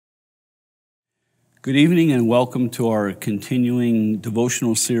Good evening and welcome to our continuing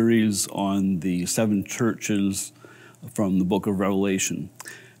devotional series on the seven churches from the book of Revelation.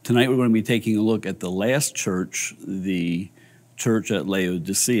 Tonight we're going to be taking a look at the last church, the church at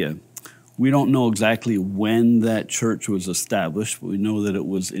Laodicea. We don't know exactly when that church was established, but we know that it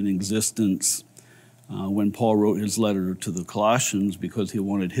was in existence when Paul wrote his letter to the Colossians because he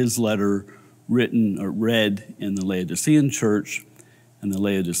wanted his letter written or read in the Laodicean church and the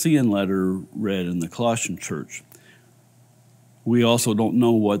Laodicean letter read in the Colossian church. We also don't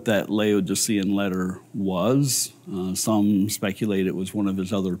know what that Laodicean letter was. Some speculate it was one of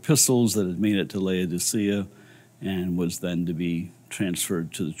his other epistles that had made it to Laodicea and was then to be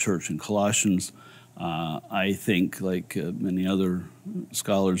transferred to the church in Colossians. I think, like many other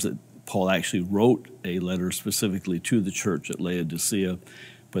scholars, that Paul actually wrote a letter specifically to the church at Laodicea,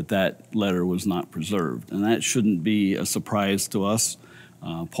 but that letter was not preserved. And that shouldn't be a surprise to us.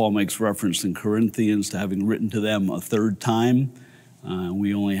 Paul makes reference in Corinthians to having written to them a third time.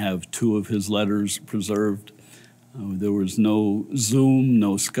 We only have two of his letters preserved. There was no Zoom,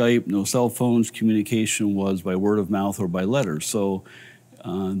 no Skype, no cell phones. Communication was by word of mouth or by letter. So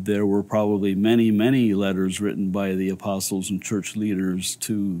there were probably many, many letters written by the apostles and church leaders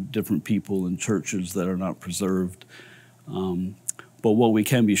to different people in churches that are not preserved. But what we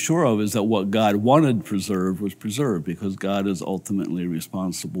can be sure of is that what God wanted preserved was preserved, because God is ultimately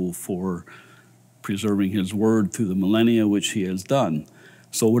responsible for preserving his word through the millennia, which he has done.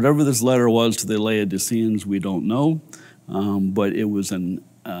 So whatever this letter was to the Laodiceans, we don't know, but it was an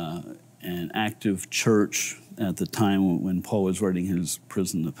active church at the time when Paul was writing his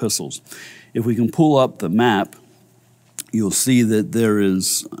prison epistles. If we can pull up the map, you'll see that there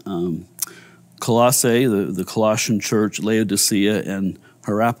is Colossae, the Colossian church, Laodicea, and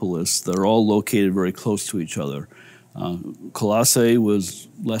Hierapolis. They're all located very close to each other. Colossae was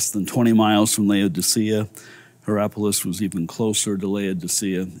less than 20 miles from Laodicea. Hierapolis was even closer to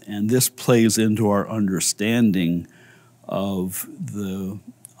Laodicea. And this plays into our understanding of the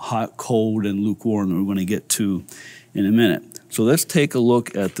hot, cold, and lukewarm that we're going to get to in a minute. So let's take a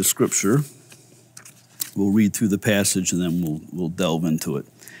look at the scripture. We'll read through the passage and then we'll delve into it.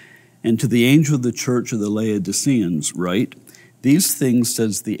 And to the angel of the church of the Laodiceans write, "These things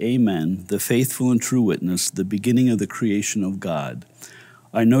says the Amen, the faithful and true witness, the beginning of the creation of God.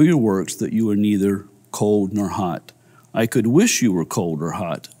 I know your works, that you are neither cold nor hot. I could wish you were cold or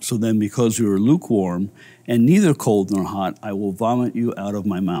hot. So then because you are lukewarm and neither cold nor hot, I will vomit you out of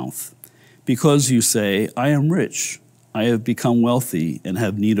my mouth. Because you say, I am rich, I have become wealthy and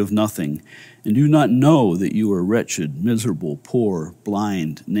have need of nothing, and do not know that you are wretched, miserable, poor,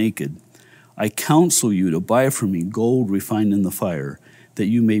 blind, naked. I counsel you to buy from me gold refined in the fire, that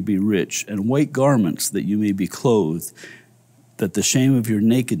you may be rich, and white garments, that you may be clothed, that the shame of your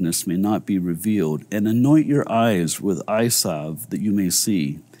nakedness may not be revealed, and anoint your eyes with eye salve, that you may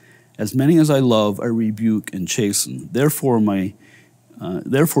see. As many as I love, I rebuke and chasten. Therefore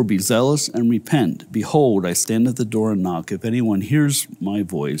be zealous and repent. Behold, I stand at the door and knock. If anyone hears my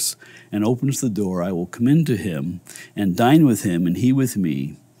voice and opens the door, I will come in to him and dine with him, and he with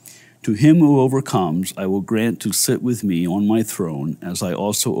me. To him who overcomes, I will grant to sit with me on my throne, as I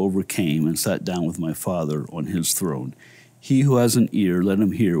also overcame and sat down with my Father on his throne. He who has an ear, let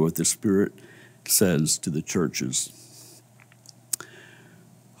him hear what the Spirit says to the churches."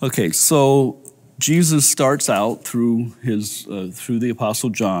 Okay, so Jesus starts out through the Apostle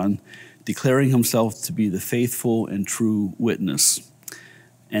John, declaring himself to be the faithful and true witness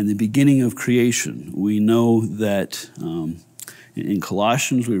and the beginning of creation. We know that in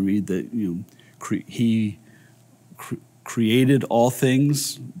Colossians we read that he created all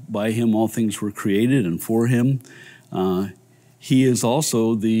things. By him all things were created, and for him he is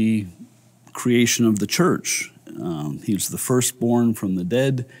also the creation of the church. He's the firstborn from the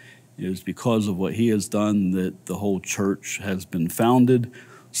dead. It is because of what he has done that the whole church has been founded.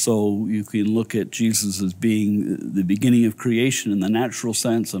 So you can look at Jesus as being the beginning of creation in the natural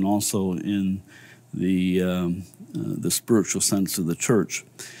sense, and also in the spiritual sense of the church.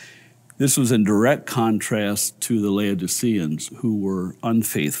 This was in direct contrast to the Laodiceans, who were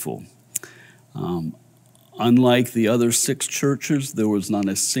unfaithful. Unlike the other six churches, there was not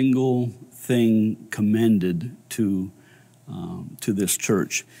a single thing commended to this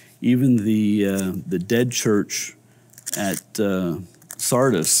church. Even the dead church at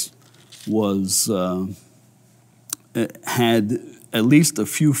Sardis had at least a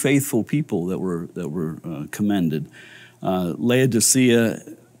few faithful people that were commended. Laodicea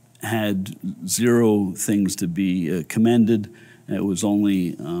had zero things to be commended. It was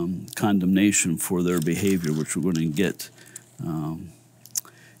only condemnation for their behavior, which we're going to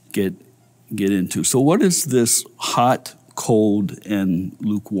get into. So what is this hot, cold, and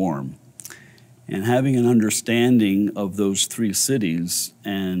lukewarm? And having an understanding of those three cities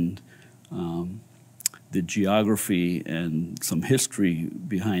and the geography and some history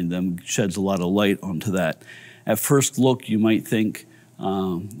behind them sheds a lot of light onto that. At first look, you might think,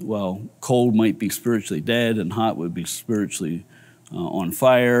 well, cold might be spiritually dead, and hot would be spiritually on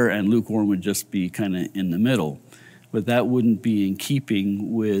fire, and lukewarm would just be kind of in the middle. But that wouldn't be in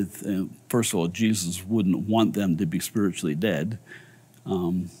keeping with, first of all, Jesus wouldn't want them to be spiritually dead.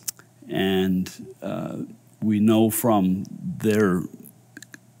 We know from their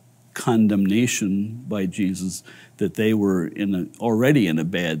condemnation by Jesus that they were already in a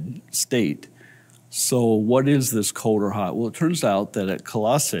bad state. So what is this cold or hot? Well, it turns out that at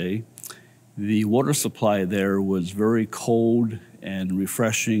Colossae, the water supply there was very cold and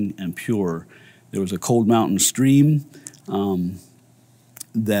refreshing and pure. There was a cold mountain stream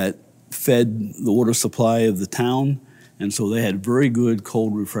that fed the water supply of the town, and so they had very good,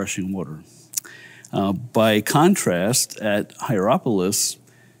 cold, refreshing water. By contrast, at Hierapolis,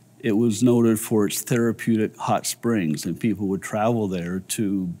 it was noted for its therapeutic hot springs, and people would travel there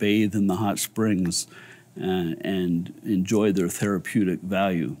to bathe in the hot springs and enjoy their therapeutic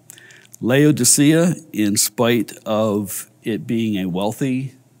value. Laodicea, in spite of it being a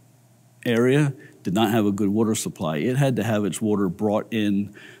wealthy area, did not have a good water supply. It had to have its water brought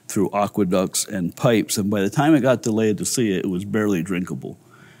in through aqueducts and pipes, and by the time it got to Laodicea, it was barely drinkable.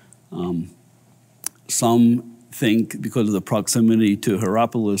 Some think, because of the proximity to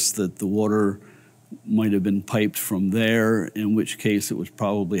Hierapolis, that the water might have been piped from there, in which case it was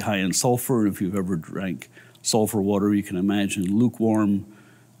probably high in sulfur. If you've ever drank sulfur water, you can imagine lukewarm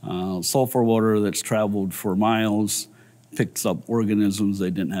sulfur water that's traveled for miles, picks up organisms.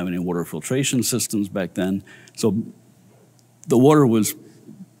 They didn't have any water filtration systems back then. So the water was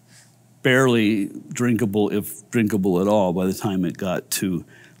barely drinkable, if drinkable at all, by the time it got to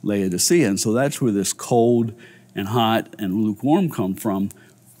Laodicea. And so that's where this cold and hot and lukewarm come from.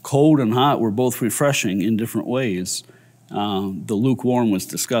 Cold and hot were both refreshing in different ways. The lukewarm was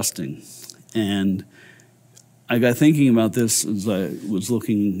disgusting. And I got thinking about this as I was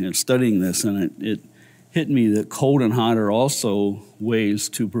looking and studying this, and it hit me that cold and hot are also ways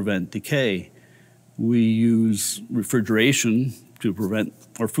to prevent decay. We use refrigeration to prevent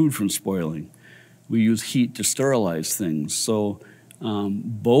our food from spoiling. We use heat to sterilize things. So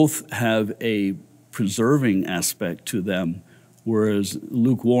both have a preserving aspect to them, whereas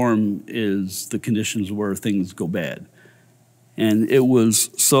lukewarm is the conditions where things go bad. And it was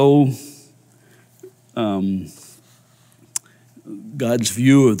so, God's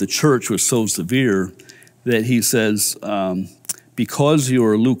view of the church was so severe that he says, because you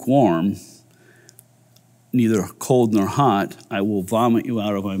are lukewarm, neither cold nor hot, I will vomit you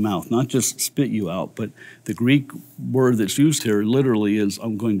out of my mouth. Not just spit you out, but the Greek word that's used here literally is,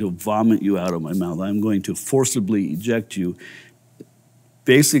 I'm going to vomit you out of my mouth. I'm going to forcibly eject you.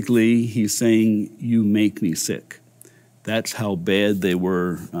 Basically, he's saying, you make me sick. That's how bad they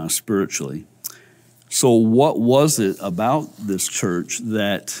were spiritually. So what was it about this church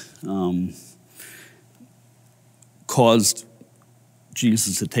that caused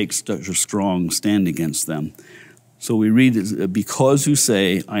Jesus to take such a strong stand against them? So we read, because you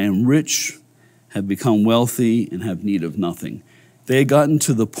say, I am rich, have become wealthy, and have need of nothing. They had gotten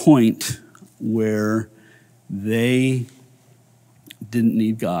to the point where they didn't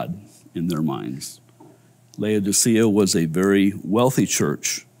need God in their minds. Laodicea was a very wealthy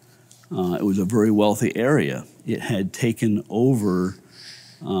church. It was a very wealthy area. It had taken over,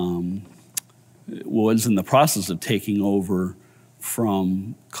 was in the process of taking over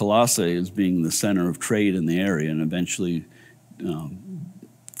from Colossae as being the center of trade in the area, and eventually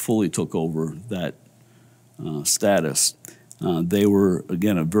fully took over that status. They were,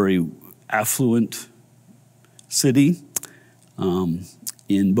 again, a very affluent city.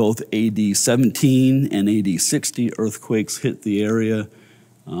 In both AD 17 and AD 60, earthquakes hit the area,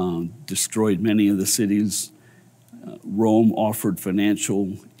 destroyed many of the cities. Rome offered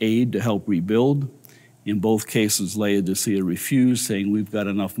financial aid to help rebuild. In both cases, Laodicea refused, saying, we've got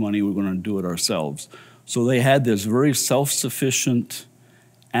enough money, we're going to do it ourselves. So they had this very self-sufficient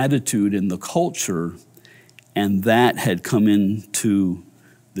attitude in the culture, and that had come into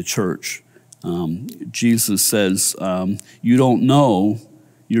the church. Jesus says, you don't know,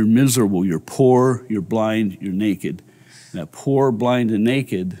 you're miserable, you're poor, you're blind, you're naked. That poor, blind, and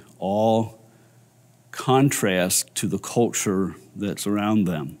naked all contrast to the culture that's around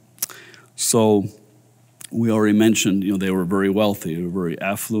them. So we already mentioned, they were very wealthy, they were very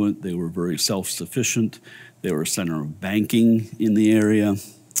affluent, they were very self-sufficient, they were a center of banking in the area.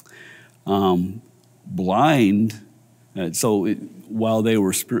 Blind, while they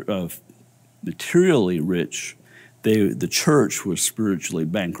were materially rich, the church was spiritually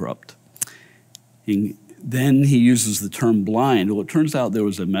bankrupt. Then he uses the term blind. Well, it turns out there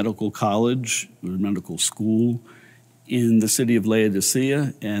was a medical college, or a medical school in the city of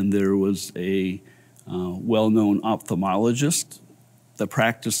Laodicea, and there was a well-known ophthalmologist that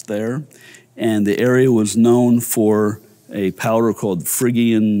practiced there. And the area was known for a powder called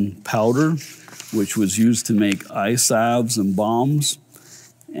Phrygian powder, which was used to make eye salves and balms,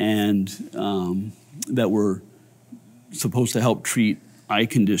 and that were supposed to help treat eye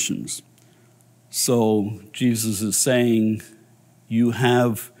conditions. So Jesus is saying, you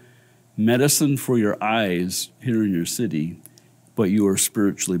have medicine for your eyes here in your city, but you are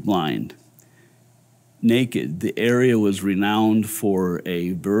spiritually blind. Naked, the area was renowned for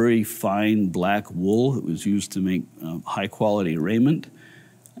a very fine black wool that was used to make high-quality raiment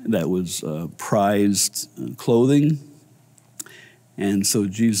that was prized clothing. And so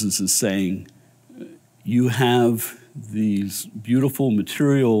Jesus is saying, you have these beautiful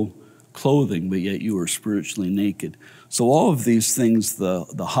material clothing, but yet you are spiritually naked. So all of these things, the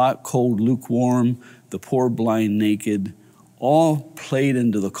hot, cold, lukewarm, the poor, blind, naked, all played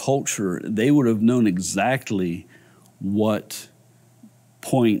into the culture. They would have known exactly what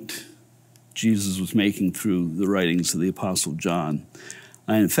point Jesus was making through the writings of the Apostle John.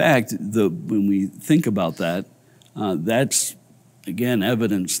 And in fact, when we think about that, that's, again,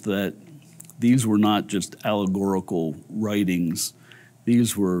 evidence that these were not just allegorical writings.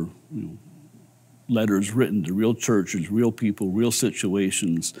 These were letters written to real churches, real people, real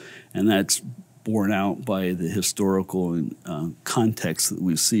situations, and that's borne out by the historical context that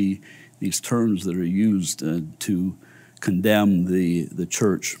we see, these terms that are used to condemn the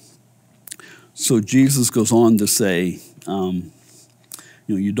church. So Jesus goes on to say,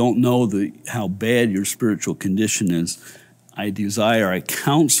 you don't know how bad your spiritual condition is. I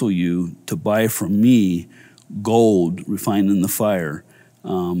counsel you to buy from me gold refined in the fire,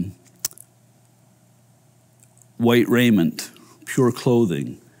 white raiment, pure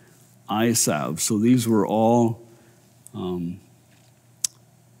clothing, eye salve. So these were all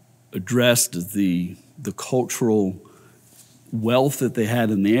addressed as the cultural wealth that they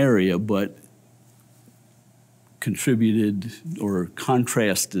had in the area, but contributed or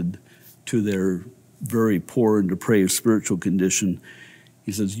contrasted to their very poor and depraved spiritual condition.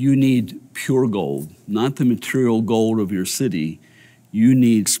 He says, you need pure gold, not the material gold of your city. You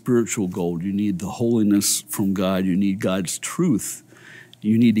need spiritual gold. You need the holiness from God. You need God's truth.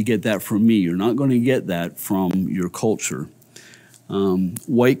 You need to get that from me. You're not going to get that from your culture.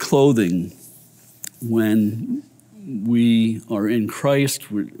 White clothing, when we are in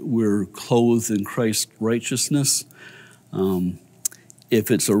Christ, we're clothed in Christ's righteousness. If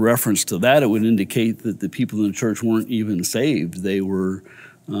it's a reference to that, it would indicate that the people in the church weren't even saved. They were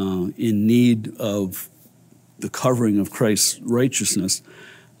in need of the covering of Christ's righteousness.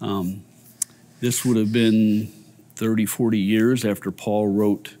 This would have been 30, 40 years after Paul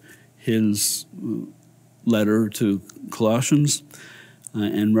wrote his letter to Colossians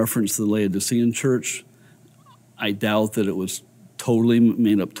and reference to the Laodicean church. I doubt that it was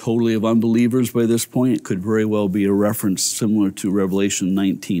made up totally of unbelievers by this point. It could very well be a reference similar to Revelation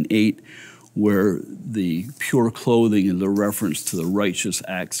 19:8, where the pure clothing is a reference to the righteous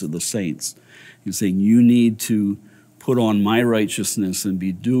acts of the saints. He's saying you need to put on my righteousness and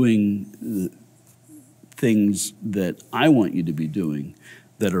be doing the things that I want you to be doing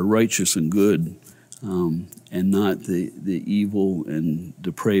that are righteous and good, and not the evil and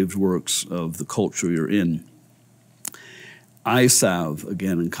depraved works of the culture you're in. Eye salve,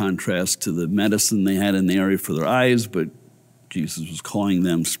 again, in contrast to the medicine they had in the area for their eyes, but Jesus was calling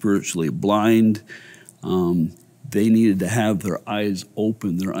them spiritually blind. They needed to have their eyes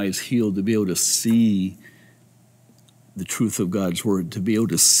open, their eyes healed, to be able to see the truth of God's word, to be able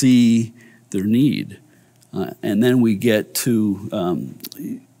to see their need. And then we get to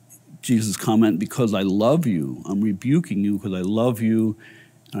Jesus' comment, because I love you, I'm rebuking you because I love you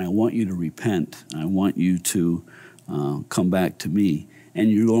and I want you to repent. I want you to come back to me. And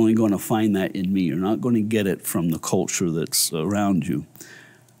you're only going to find that in me. You're not going to get it from the culture that's around you.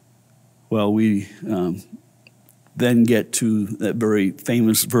 Well, we then get to that very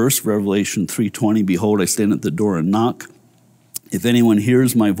famous verse, Revelation 3:20, behold, I stand at the door and knock. If anyone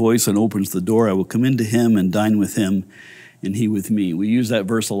hears my voice and opens the door, I will come into him and dine with him and he with me. We use that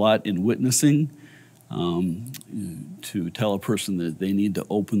verse a lot in witnessing, to tell a person that they need to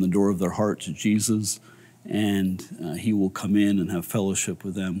open the door of their heart to Jesus, and he will come in and have fellowship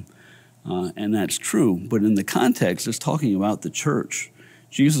with them. And that's true. But in the context, it's talking about the church.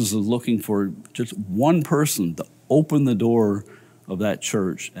 Jesus is looking for just one person to open the door of that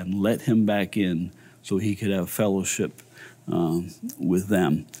church and let him back in so he could have fellowship with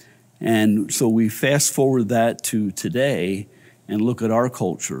them. And so we fast forward that to today and look at our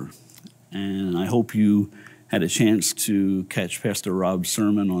culture. And I hope you had a chance to catch Pastor Rob's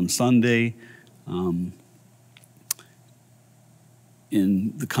sermon on Sunday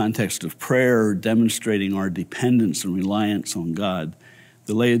in the context of prayer, demonstrating our dependence and reliance on God.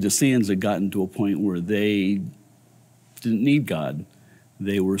 The Laodiceans had gotten to a point where they didn't need God.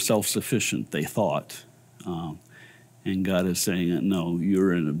 They were self-sufficient, they thought. And God is saying, no,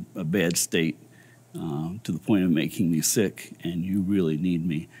 you're in a bad state to the point of making me sick, and you really need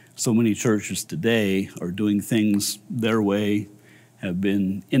me. So many churches today are doing things their way, have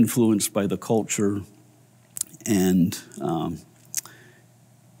been influenced by the culture, and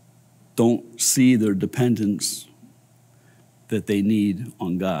don't see their dependence that they need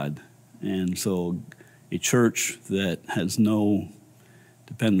on God. And so a church that has no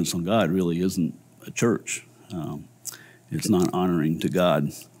dependence on God really isn't a church. It's not honoring to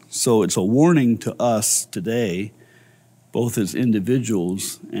God. So it's a warning to us today, both as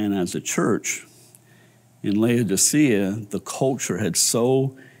individuals and as a church. In Laodicea, the culture had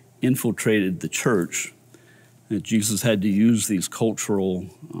so infiltrated the church that Jesus had to use these cultural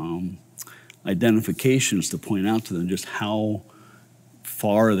identifications to point out to them just how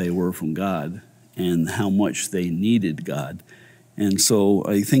far they were from God and how much they needed God. And so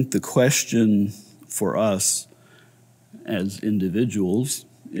I think the question for us as individuals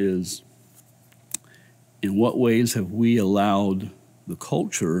is, in what ways have we allowed the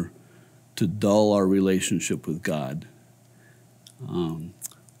culture to dull our relationship with God?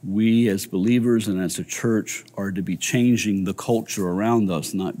 We as believers and as a church are to be changing the culture around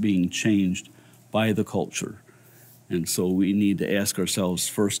us, not being changed by the culture. And so we need to ask ourselves,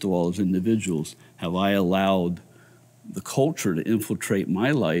 first of all, as individuals, have I allowed the culture to infiltrate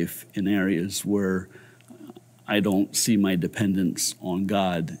my life in areas where I don't see my dependence on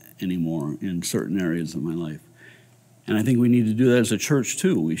God anymore in certain areas of my life? And I think we need to do that as a church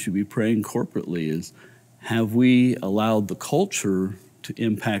too. We should be praying corporately, is have we allowed the culture to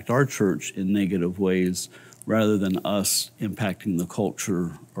impact our church in negative ways rather than us impacting the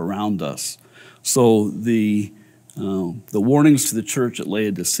culture around us? So the warnings to the church at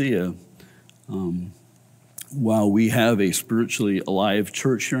Laodicea, while we have a spiritually alive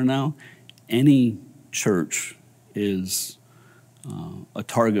church here now, any church is a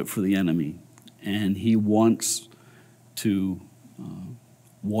target for the enemy, and he wants to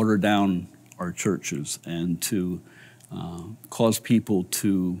water down our churches and to cause people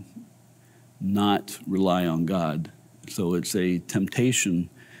to not rely on God. So it's a temptation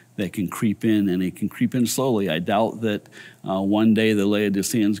that can creep in, and it can creep in slowly. I doubt that one day the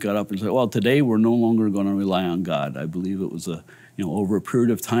Laodiceans got up and said, well, today we're no longer going to rely on God. I believe it was over a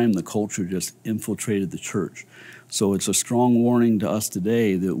period of time, the culture just infiltrated the church. So it's a strong warning to us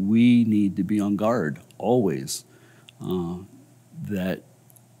today that we need to be on guard always, that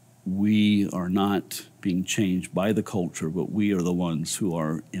we are not being changed by the culture, but we are the ones who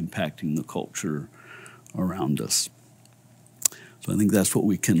are impacting the culture around us. So I think that's what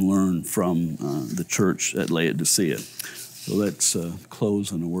we can learn from the church at Laodicea. So let's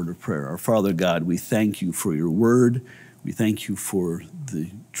close in a word of prayer. Our Father God, we thank you for your word. We thank you for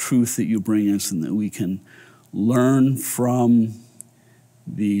the truth that you bring us, and that we can learn from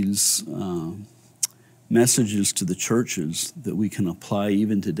these messages to the churches that we can apply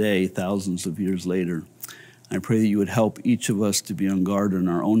even today, thousands of years later. I pray that you would help each of us to be on guard in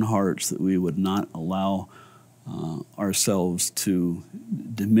our own hearts, that we would not allow ourselves to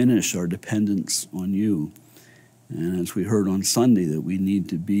diminish our dependence on you. And as we heard on Sunday, that we need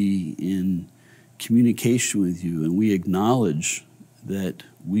to be in communication with you, and we acknowledge that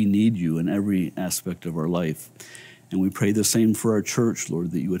we need you in every aspect of our life. And we pray the same for our church,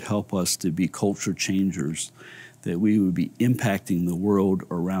 Lord, that you would help us to be culture changers, that we would be impacting the world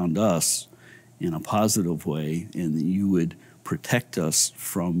around us in a positive way, and that you would protect us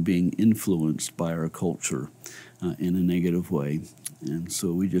from being influenced by our culture in a negative way. And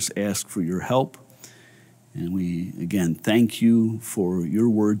so we just ask for your help. And we, again, thank you for your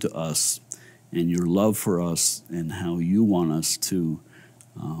word to us and your love for us and how you want us to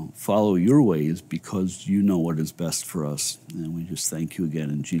follow your ways, because you know what is best for us. And we just thank you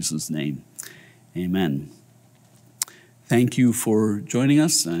again in Jesus' name. Amen. Thank you for joining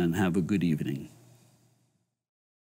us, and have a good evening.